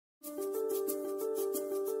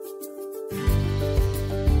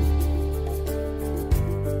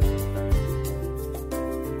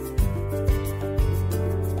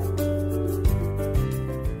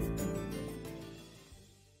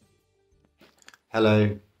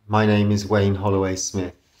Hello, my name is Wayne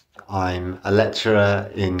Holloway-Smith. I'm a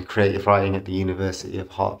lecturer in creative writing at the University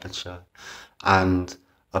of Hertfordshire and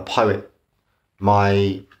a poet.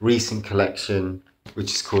 My recent collection,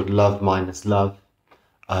 which is called Love Minus Love,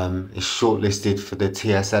 is shortlisted for the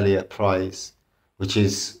TS Eliot Prize, which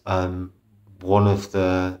is one of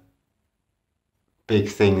the big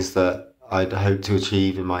things that I'd hope to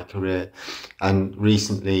achieve in my career. And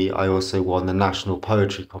recently I also won the National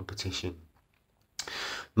Poetry Competition.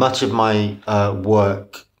 Much of my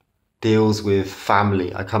work deals with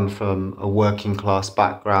family. I come from a working class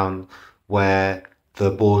background where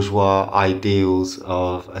the bourgeois ideals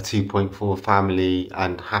of a 2.4 family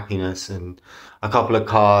and happiness and a couple of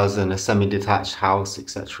cars and a semi-detached house,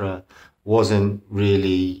 etc., wasn't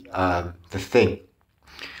really the thing.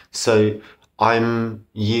 So I'm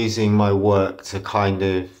using my work to kind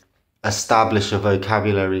of establish a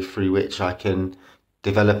vocabulary through which I can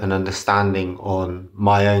develop an understanding on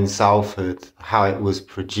my own selfhood, how it was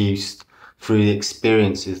produced through the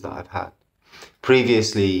experiences that I've had.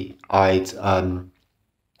 Previously, I'd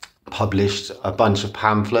published a bunch of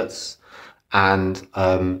pamphlets and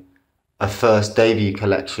a first debut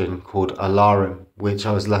collection called Alarum, which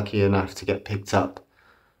I was lucky enough to get picked up,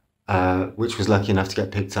 by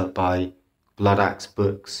Blood Axe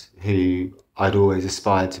Books, who I'd always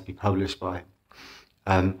aspired to be published by.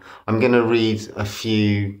 I'm going to read a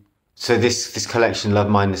few. So this collection, Love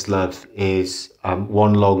Minus Love, is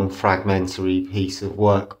one long fragmentary piece of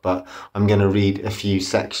work, but I'm going to read a few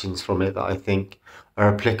sections from it that I think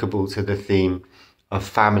are applicable to the theme of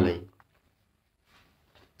family.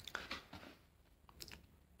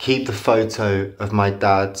 Keep the photo of my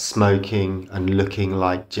dad smoking and looking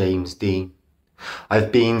like James Dean.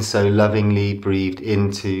 I've been so lovingly breathed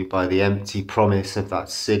into by the empty promise of that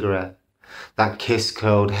cigarette. That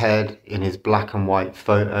kiss-curled head in his black and white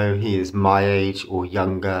photo. He is my age or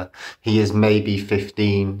younger. He is maybe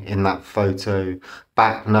 15 in that photo,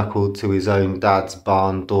 back-knuckled to his own dad's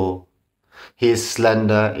barn door. He is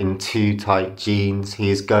slender in too tight jeans. He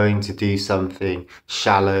is going to do something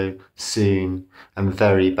shallow, soon, and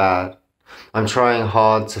very bad. I'm trying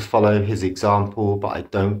hard to follow his example, but I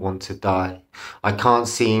don't want to die. I can't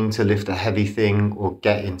seem to lift a heavy thing or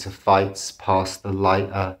get into fights past the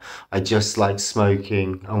lighter. I just like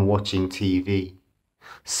smoking and watching TV.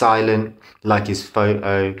 Silent, like his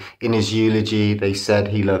photo. In his eulogy, they said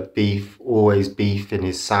he loved beef, always beef in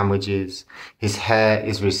his sandwiches. His hair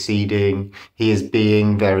is receding. He is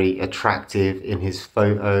being very attractive in his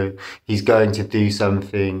photo. He's going to do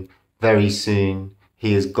something very soon.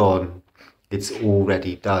 He is gone. It's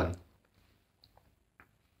already done.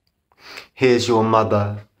 Here's your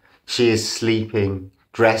mother. She is sleeping,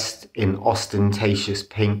 dressed in ostentatious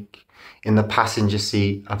pink, in the passenger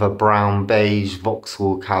seat of a brown beige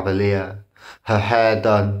Vauxhall Cavalier. Her hair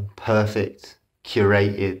done, perfect,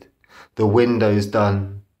 curated. The windows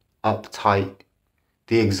done, uptight.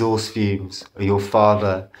 The exhaust fumes are your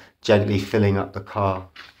father gently filling up the car.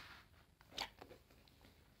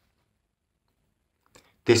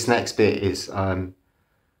 This next bit is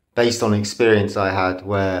based on experience I had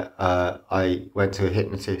where I went to a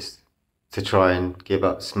hypnotist to try and give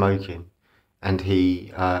up smoking, and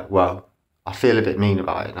he, well, I feel a bit mean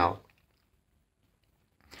about it now.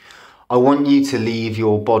 I want you to leave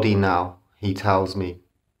your body now, he tells me.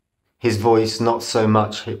 His voice not so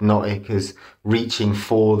much hypnotic as reaching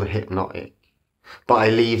for the hypnotic, but I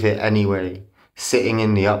leave it anyway, sitting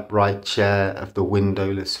in the upright chair of the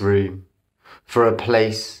windowless room. For a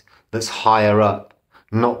place that's higher up,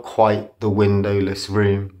 not quite the windowless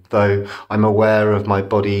room, though I'm aware of my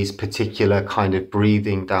body's particular kind of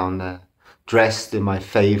breathing down there, dressed in my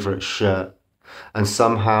favourite shirt. And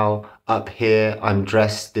somehow up here I'm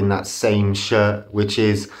dressed in that same shirt, which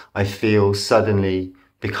is, I feel, suddenly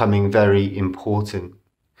becoming very important.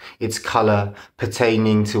 Its colour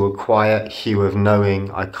pertaining to a quiet hue of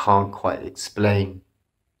knowing I can't quite explain.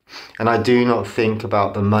 And I do not think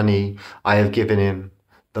about the money I have given him,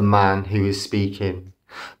 the man who is speaking,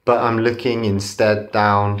 but I'm looking instead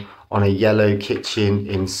down on a yellow kitchen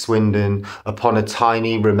in Swindon upon a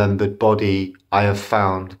tiny remembered body I have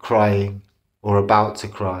found crying or about to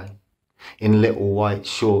cry in little white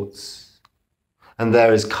shorts. And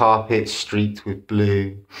there is carpet streaked with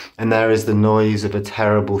blue, and there is the noise of a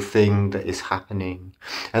terrible thing that is happening,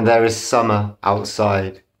 and there is summer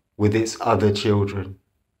outside with its other children.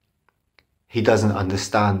 He doesn't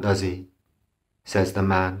understand, does he? Says the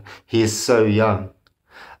man. He is so young.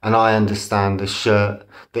 And I understand the shirt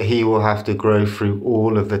that he will have to grow through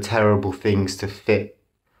all of the terrible things to fit.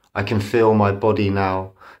 I can feel my body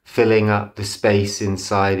now, filling up the space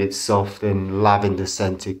inside its soft and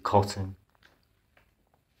lavender-scented cotton.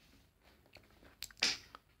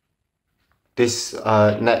 This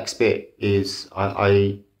next bit is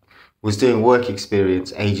I was doing work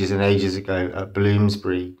experience ages and ages ago at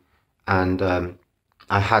Bloomsbury, and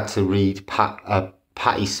I had to read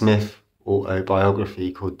Patti Smith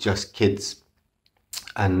autobiography called Just Kids,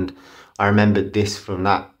 and I remembered this from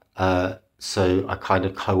that, so I kind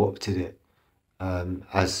of co-opted it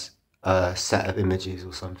as a set of images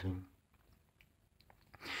or something.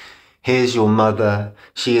 Here's your mother,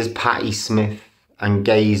 she is Patti Smith and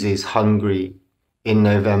gazes hungry in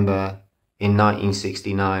November in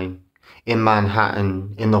 1969, in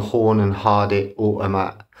Manhattan, in the Horn and Hardit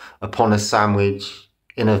automat, upon a sandwich,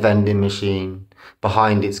 in a vending machine,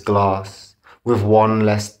 behind its glass, with one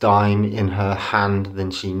less dime in her hand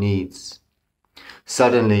than she needs.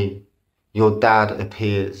 Suddenly, your dad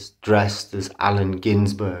appears dressed as Allen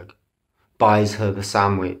Ginsberg, buys her the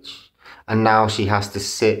sandwich, and now she has to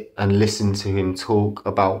sit and listen to him talk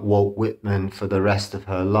about Walt Whitman for the rest of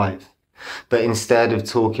her life. But instead of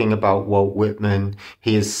talking about Walt Whitman,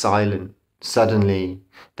 he is silent. Suddenly,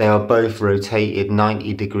 they are both rotated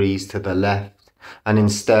 90 degrees to the left, and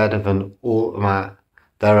instead of an automat,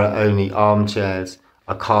 there are only armchairs,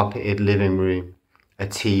 a carpeted living room, a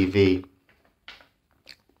TV.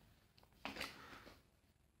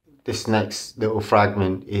 This next little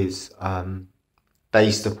fragment is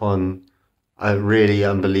based upon a really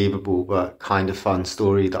unbelievable but kind of fun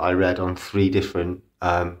story that I read on 3 different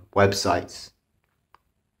websites.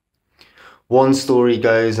 One story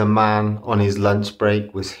goes, a man on his lunch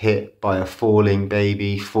break was hit by a falling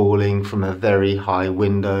baby falling from a very high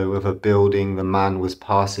window of a building the man was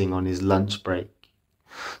passing on his lunch break.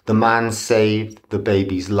 The man saved the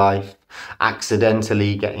baby's life,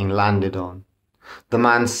 accidentally getting landed on. The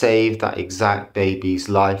man saved that exact baby's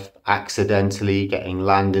life, accidentally getting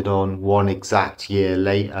landed on 1 exact year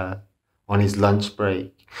later on his lunch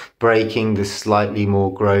break, breaking the slightly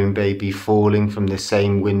more grown baby falling from the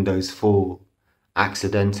same window's fall,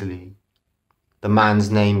 accidentally. The man's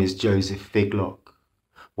name is Joseph Figlock.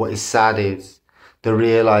 What is sad is the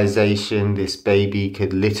realization this baby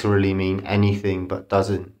could literally mean anything but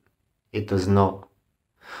doesn't. It does not.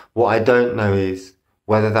 What I don't know is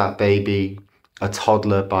whether that baby, a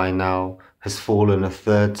toddler by now, has fallen a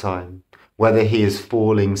 3rd time, whether he is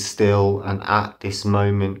falling still and at this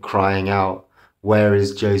moment crying out, "Where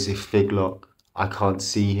is Joseph Figlock? I can't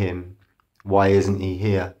see him. Why isn't he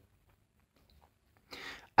here?"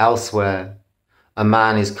 Elsewhere, a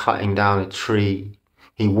man is cutting down a tree.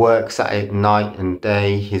 He works at it night and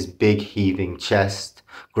day, his big heaving chest,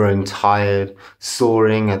 grown tired,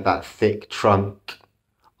 soaring at that thick trunk.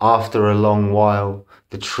 After a long while,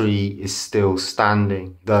 the tree is still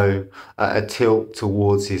standing, though at a tilt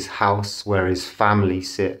towards his house where his family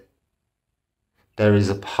sit. There is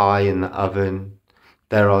a pie in the oven.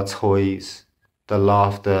 There are toys, the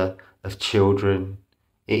laughter of children.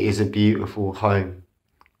 It is a beautiful home,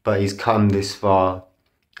 but he's come this far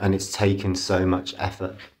and it's taken so much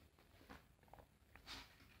effort.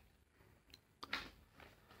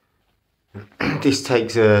 This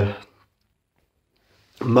takes a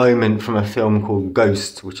moment from a film called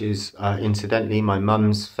Ghost, which is incidentally my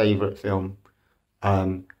mum's favourite film,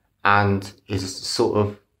 and is sort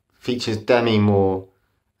of features Demi Moore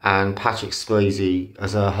and Patrick Swayze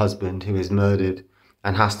as her husband who is murdered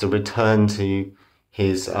and has to return to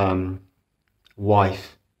his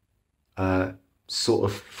wife sort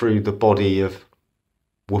of through the body of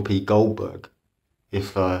Whoopi Goldberg,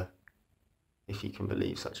 if you can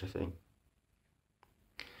believe such a thing.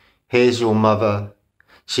 Here's your mother.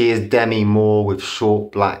 She is Demi Moore with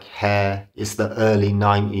short black hair. It's the early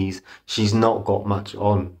 90s. She's not got much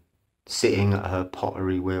on, sitting at her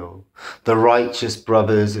pottery wheel. The Righteous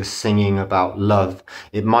Brothers are singing about love.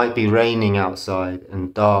 It might be raining outside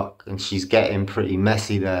and dark, and she's getting pretty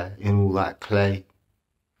messy there in all that clay.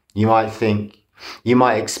 You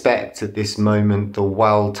might expect at this moment the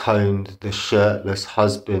well-toned, the shirtless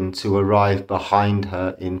husband to arrive behind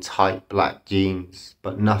her in tight black jeans,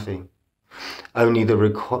 but nothing. Only the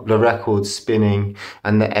record spinning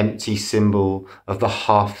and the empty symbol of the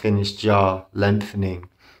half-finished jar lengthening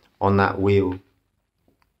on that wheel.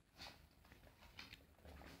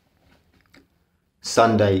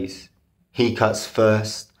 Sundays, he cuts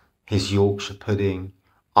first his Yorkshire pudding.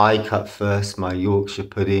 I cut first my Yorkshire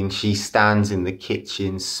pudding. She stands in the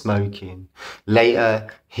kitchen smoking. Later,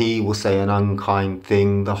 he will say an unkind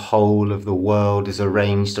thing. The whole of the world is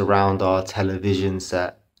arranged around our television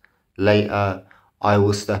set. Later, I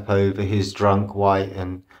will step over his drunk white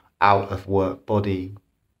and out of work body.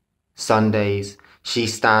 Sundays, She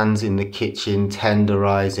stands in the kitchen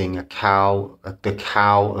tenderizing a cow. The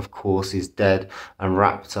cow, of course, is dead and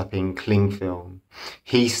wrapped up in cling film.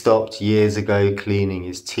 He stopped years ago cleaning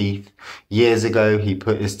his teeth. Years ago he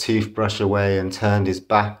put his toothbrush away and turned his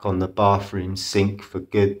back on the bathroom sink for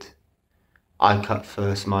good. I cut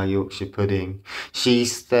first my Yorkshire pudding. She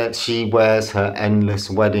wears her endless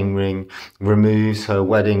wedding ring, removes her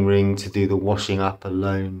wedding ring to do the washing up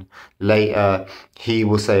alone. Later, he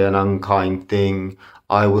will say an unkind thing.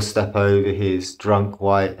 I will step over his drunk,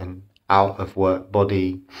 white and out of work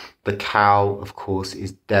body. The cow, of course,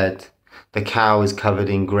 is dead. The cow is covered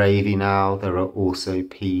in gravy now. There are also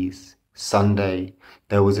peas. Sunday,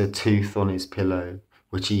 there was a tooth on his pillow,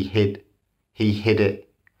 which he hid. He hid it.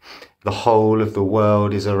 The whole of the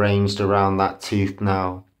world is arranged around that tooth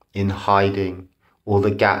now, in hiding, all the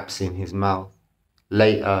gaps in his mouth.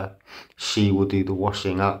 Later, she will do the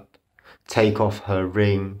washing up, take off her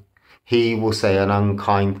ring. He will say an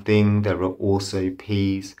unkind thing. There are also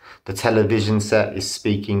peas. The television set is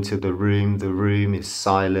speaking to the room is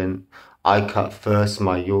silent. I cut first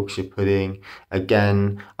my Yorkshire pudding.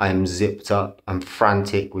 Again, I am zipped up and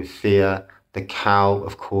frantic with fear. The cow,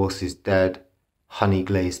 of course, is dead. Honey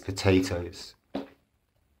glazed potatoes.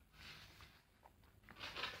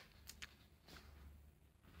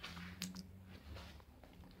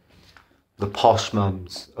 The posh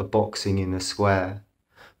mums are boxing in the square,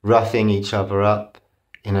 roughing each other up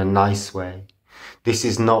in a nice way. This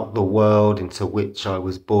is not the world into which I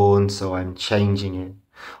was born, so I'm changing it.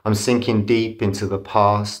 I'm sinking deep into the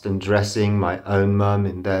past and dressing my own mum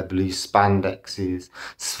in their blue spandexes,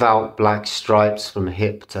 svelte black stripes from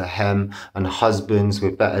hip to hem, and husbands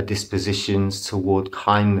with better dispositions toward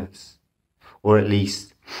kindness. Or at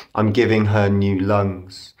least, I'm giving her new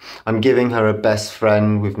lungs. I'm giving her a best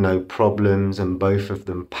friend with no problems and both of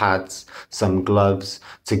them pads, some gloves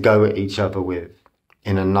to go at each other with,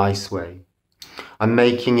 in a nice way. I'm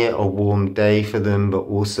making it a warm day for them, but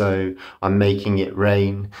also I'm making it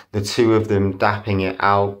rain, the two of them dapping it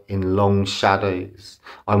out in long shadows.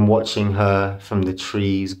 I'm watching her from the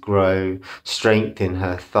trees grow, strength in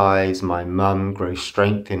her thighs, my mum grow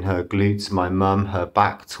strength in her glutes, my mum, her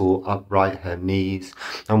back taut upright, her knees.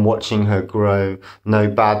 I'm watching her grow, no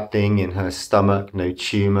bad thing in her stomach, no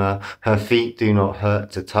tumour, her feet do not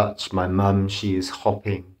hurt to touch, my mum, she is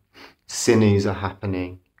hopping. Sinews are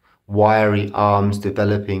happening. Wiry arms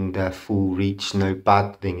developing their full reach, no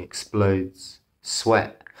bad thing explodes.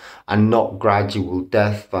 Sweat, and not gradual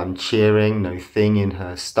death. I'm cheering, no thing in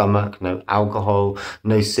her stomach, no alcohol,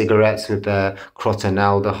 no cigarettes with their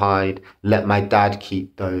crotonaldehyde. Let my dad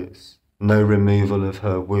keep those. No removal of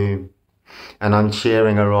her womb. And I'm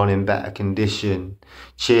cheering her on in better condition.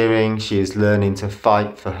 Cheering she is learning to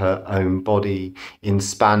fight for her own body, in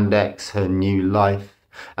spandex, her new life.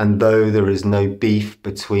 And though there is no beef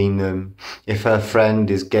between them, if her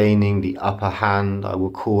friend is gaining the upper hand, I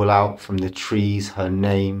will call out from the trees her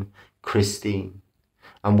name, Christine.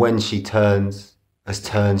 And when she turns, as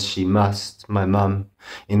turns she must, my mum,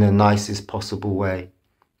 in the nicest possible way,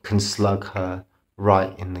 can slug her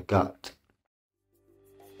right in the gut.